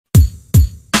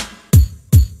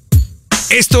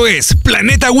Esto es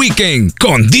Planeta Weekend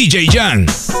con DJ GIAN.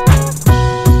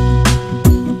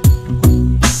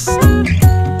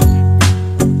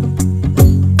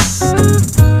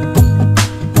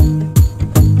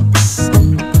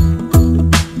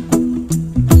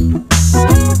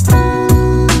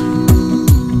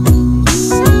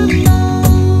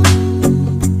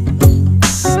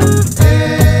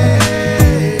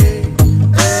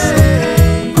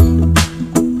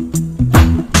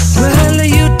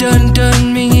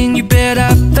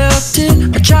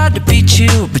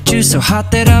 So hot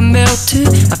that I melted,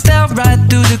 I fell right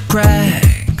through the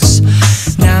cracks.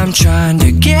 Now I'm trying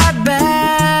to get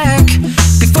back.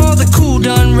 Before the cool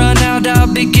done run out, I'll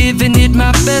be giving it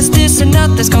my bestest, and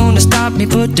nothing's gonna stop me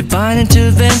but divine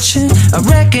intervention. I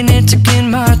reckon it's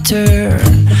again my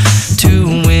turn to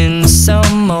win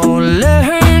some or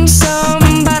learn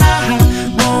some, but I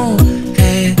won't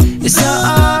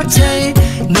hesitate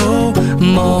no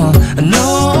more,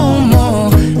 no more.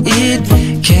 It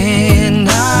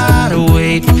cannot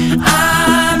wait.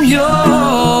 I'm yours.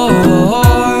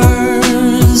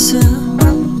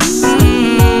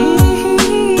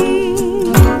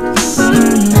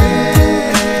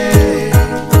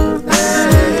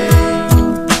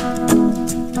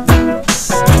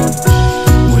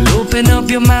 Well, open up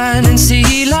your mind and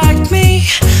see like me.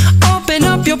 Open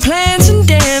up your plans and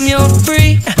damn, you're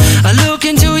free. I look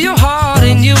into your heart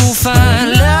and you'll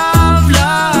find love,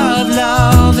 love,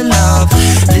 love, and love.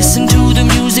 Listen to the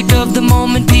music of the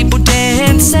moment, people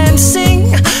dance and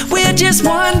sing. We're just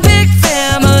one big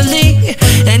family,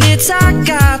 and it's our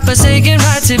God-forsaken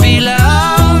right to be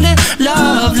loved.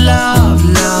 Love, love,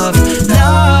 love,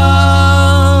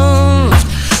 love.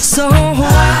 So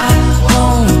I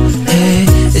won't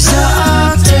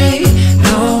hesitate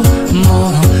no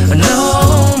more,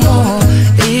 no more.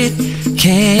 It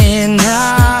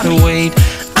cannot wait.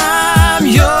 I'm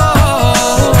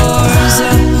yours.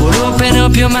 Well, open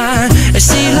up your mind and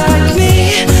see like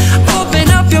me. Open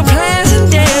up your plans and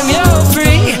damn, you're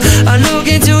free. I look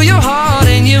into your heart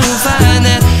and you'll find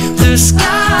that the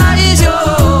sky is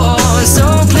yours. So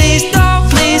please don't,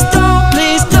 please don't,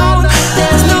 please don't.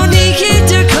 There's no need here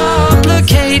to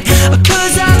complicate,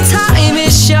 'cause our time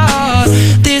is short.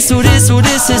 This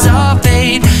is our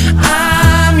fate.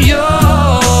 I'm yours.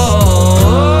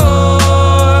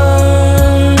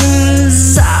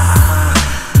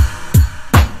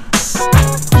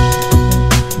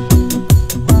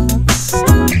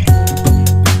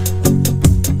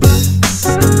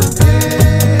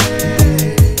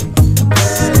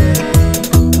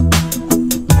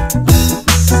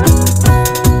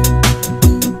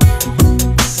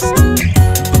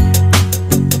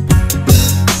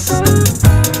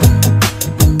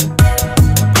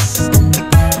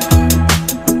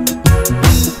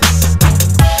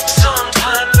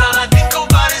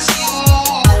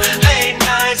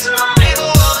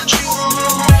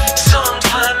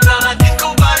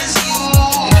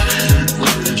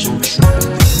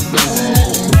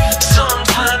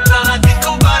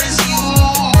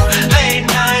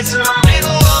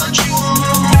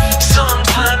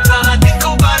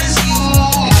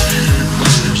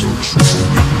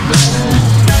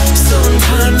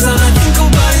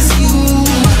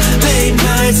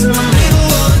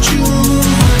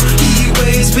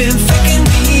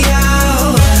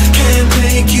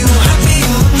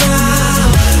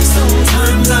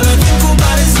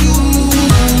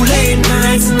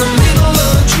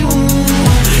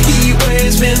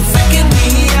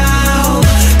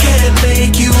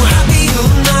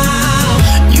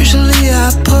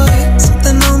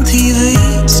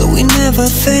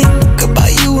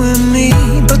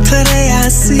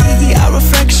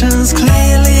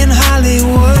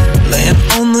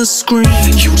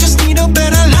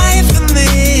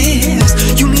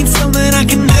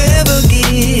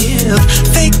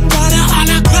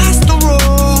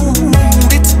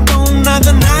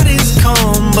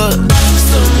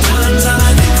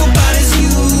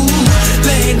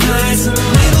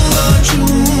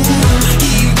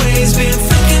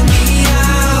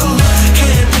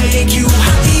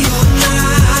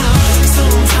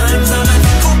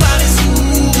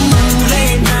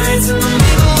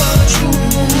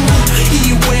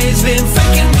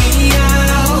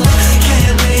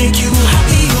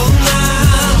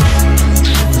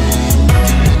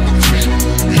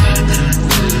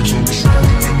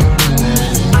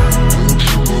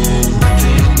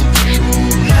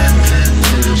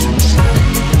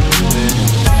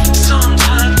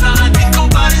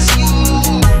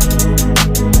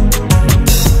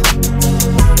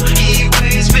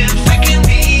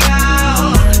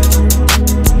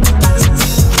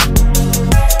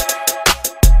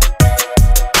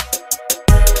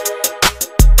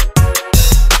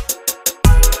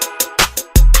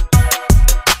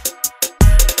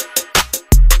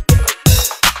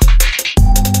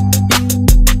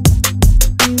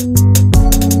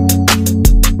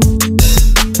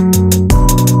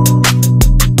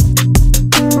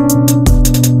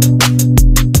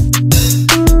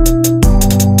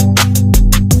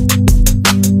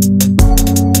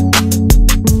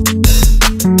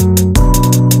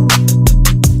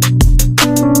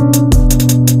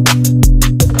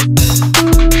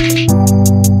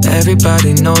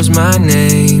 Everybody knows my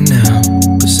name now,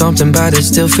 but something about it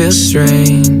still feels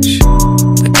strange.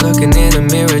 Like looking in the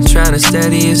mirror, trying to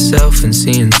steady yourself and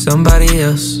seeing somebody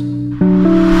else.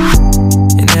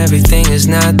 And everything is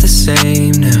not the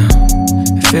same now.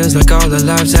 It feels like all our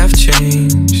lives have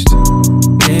changed.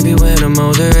 Maybe when I'm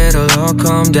older it'll all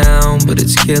calm down, but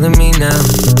it's killing me now.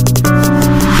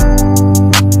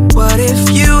 What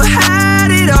if you had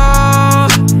it all,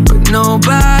 but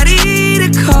nobody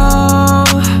to call?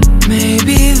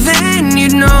 Maybe then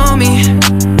you'd know me.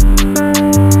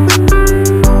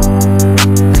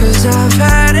 'Cause I've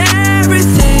had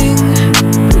everything,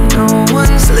 but no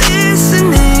one's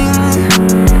listening,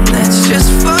 and that's just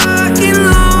fucking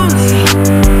lonely.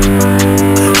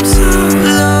 I'm so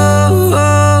lonely.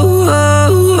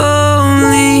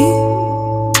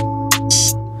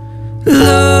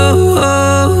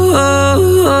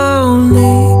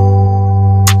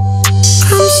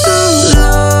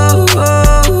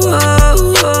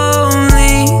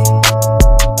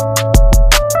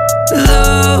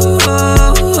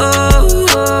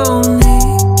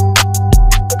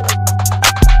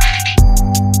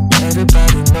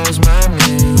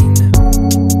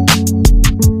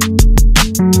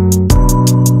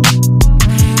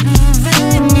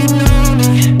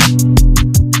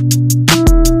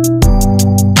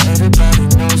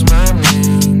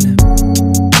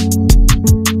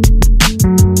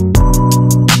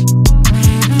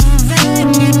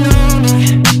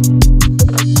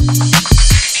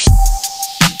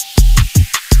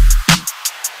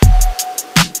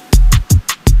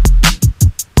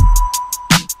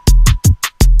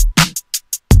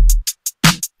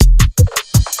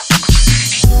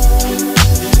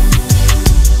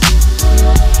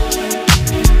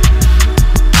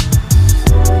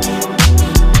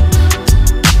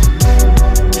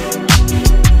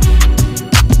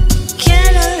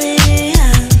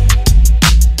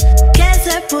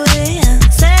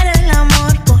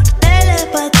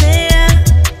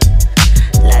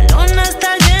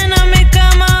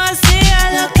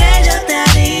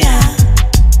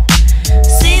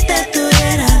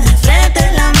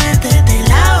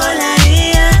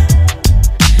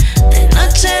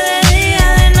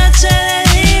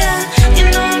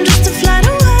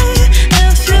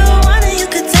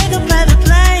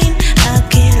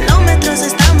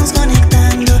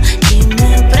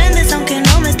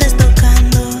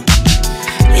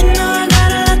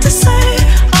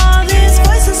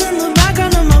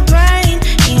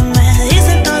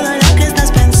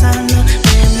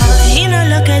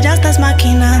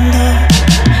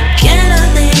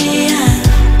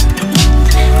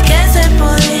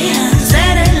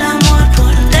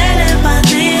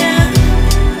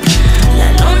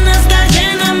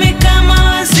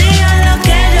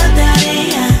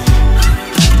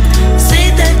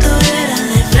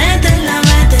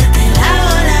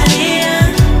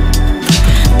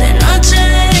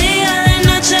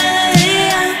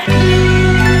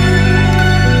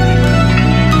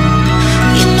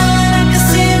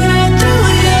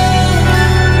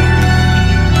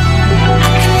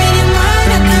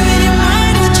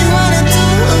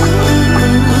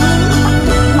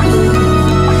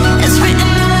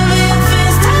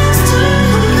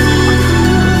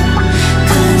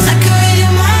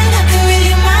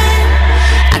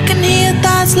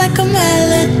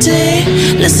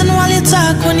 Listen while you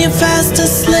talk when you're fast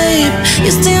asleep.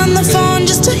 You stay on the phone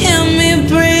just to hear me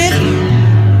breathe.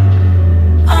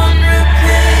 On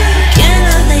repeat. ¿Quién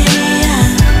lo diría?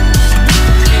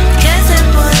 Que se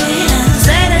podía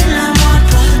hacer el amor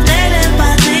por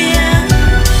telepatía.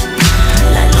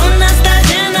 La luna está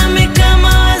llena, mi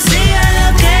cama vacía. Lo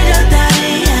que yo te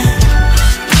haría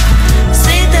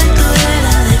si te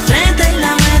tuviera de frente y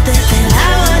la mente te la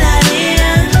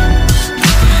volaría.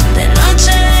 De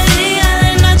noche de día,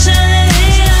 de noche de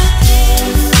día.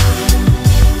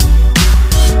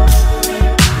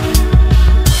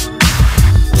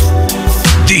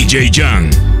 DJ GIAN.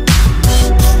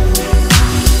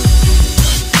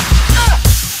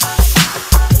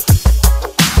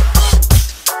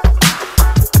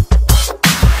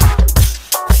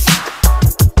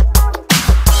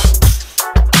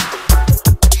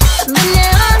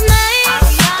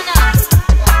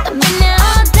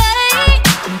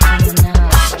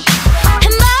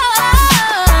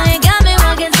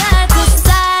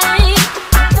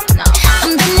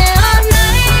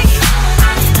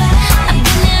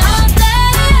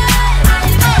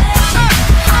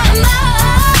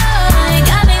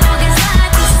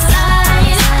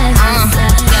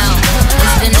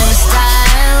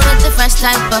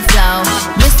 Type of flow,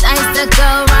 this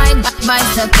icicle, ride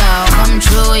bicycle, come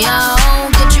true, yo.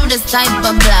 Get you this type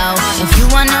of blow. If you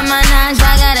wanna manage,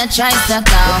 I got a tricycle.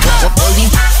 All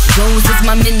these goes is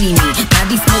my mini-me. Now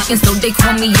they smoking, so they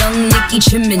call me Young Nicky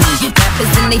Chimney.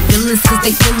 Rappers and they feelings, cause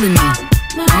they feeling me.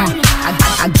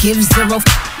 I give zero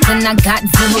then I got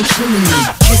zero killing me.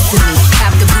 Kissing me,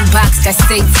 have the blue box that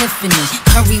say Tiffany.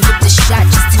 Curry with the shot,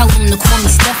 just tell them to call me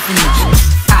Stephanie.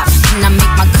 Pop, and I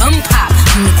make my gun pop.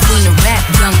 I'm the queen of rap,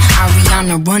 young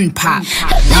Ariana Run Pop.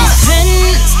 My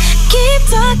friends keep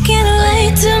talking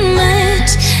way too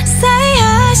much. Say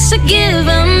I should give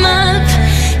them up.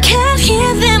 Can't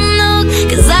hear them no,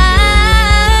 cause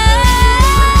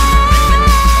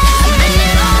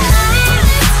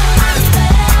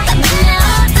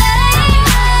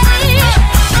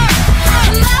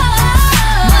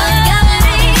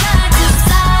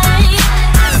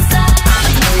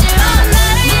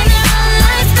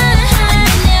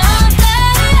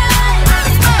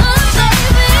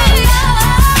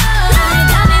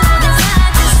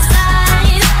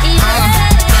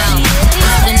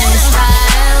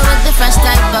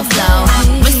flow.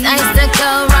 Wrist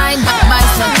icicle, ride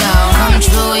bicycle. Come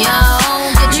true, yo.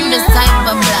 Get you this type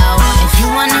of blow. If you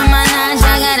wanna manage,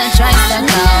 I got a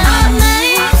tricycle.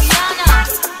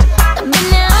 I've been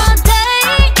there all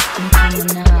day.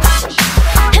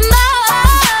 And boy,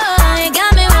 you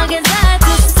got me walking side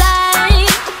to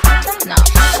side. No,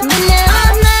 I've been there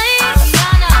all night.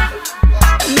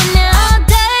 I've been there all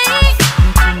day.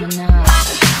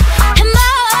 And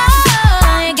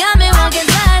boy, you got me walking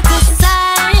side to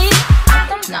side.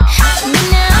 No, I've been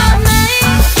there all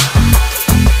night.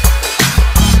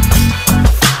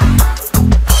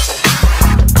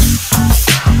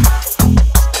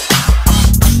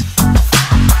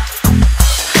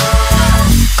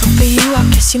 good for you, I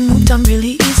guess you moved on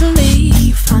really easily.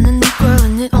 You found a new girl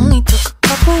and it only took a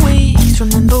couple weeks.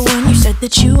 Remember when you said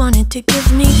that you wanted to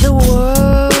give me the